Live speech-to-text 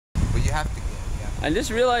You have to get it. Yeah. I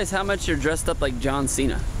just realized how much you're dressed up like John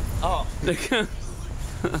Cena. Oh. There we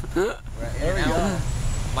go.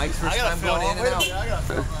 Mike's first time going in and out. I gotta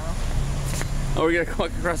film now. Oh, we're gonna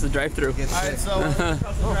walk across the drive-thru. Alright, so we're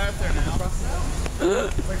across the drive-thru now.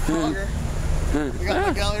 It's like Frogger. We got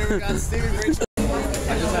the gallery, we got steviebreech.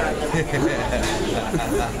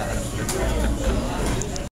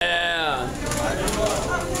 Yeah.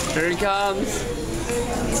 Here he comes.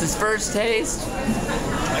 It's his first taste.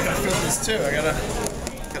 I gotta film this too. I gotta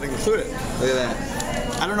include it. Look at that.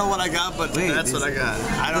 I don't know what I got, but that's what I got.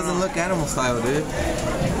 It doesn't look animal style, dude.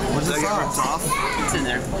 What's the sauce? Off? It's in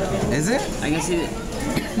there. Is it? I can see it.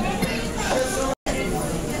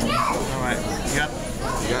 Alright. You got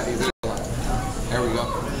it. There we go.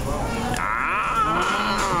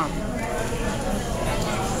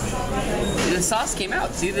 The sauce came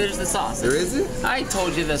out. See, there's the sauce. There is it? I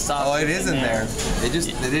told you the sauce. Oh, it is in there. They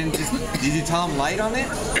didn't just. Did you tell them light on it?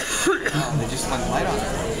 No, they just went light on it.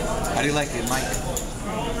 How do you like it, Mike?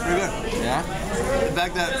 pretty good. Yeah? The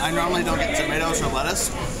fact that I normally don't get tomatoes or lettuce,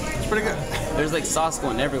 it's pretty good. There's like sauce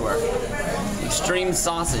going everywhere. Extreme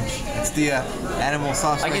sausage. It's the animal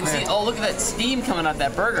sauce. I can see. Oh, look at that steam coming out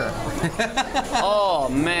that burger. Oh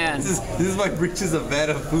man. This is why Breech is a vet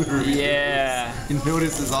of food review. Yeah. He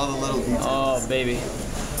notices all the little details. Oh baby.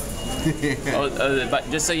 But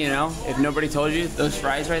just so you know, if nobody told you, those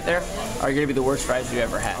fries right there are gonna be the worst fries you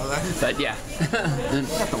ever had. But yeah.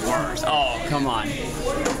 Not the worst. Oh, come on.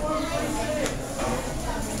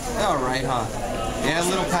 All right, huh? Yeah,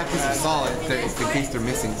 little packets of salt in case they're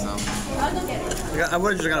missing some. I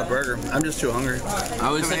would have just got a burger. I'm just too hungry.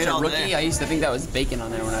 I was such a rookie. I used to think that was bacon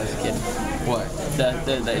on there when I was a kid. What?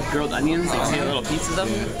 The grilled onions, like see the little pieces of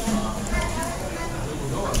them.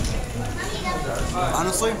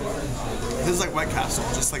 Honestly, this is like White Castle,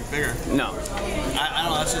 just like bigger. No. I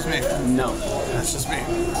don't know, that's just me. No. That's just me.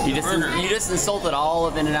 You just insulted all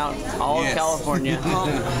of In-N-Out, all of California. Well,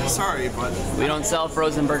 sorry, but we don't sell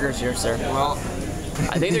frozen burgers here, sir. Well,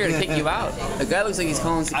 I think they're gonna kick you out. The guy looks like he's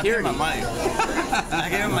calling security. I paid my money. I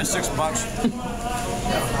gave him my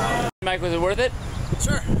 $6. Mike, was it worth it?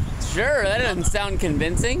 Sure. Sure, that doesn't sound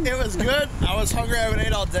convincing. It was good. I was hungry. I haven't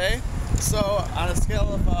ate all day. So on a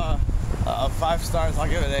scale of 5 stars, I'll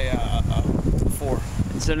give it a 4.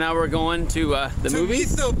 And so now we're going to the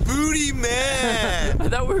movies? To meet the booty man! I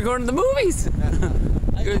thought we were going to the movies.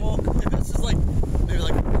 Well, if this is like, maybe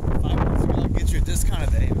like 5 months ago, I'll get you a discount at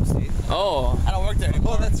the AMC. Oh. I don't work there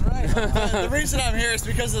anymore. Oh, that's right. The reason I'm here is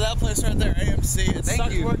because of that place right there, AMC. It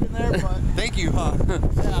sucks working there, but... Thank you, huh?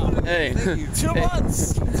 Yeah. Hey. Thank you. 2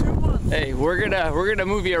 months. 2 months. Hey, we're gonna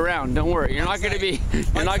move you around. Don't worry. You're not gonna be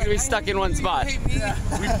stuck in one spot. You hate me.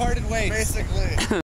 We parted ways. Basically.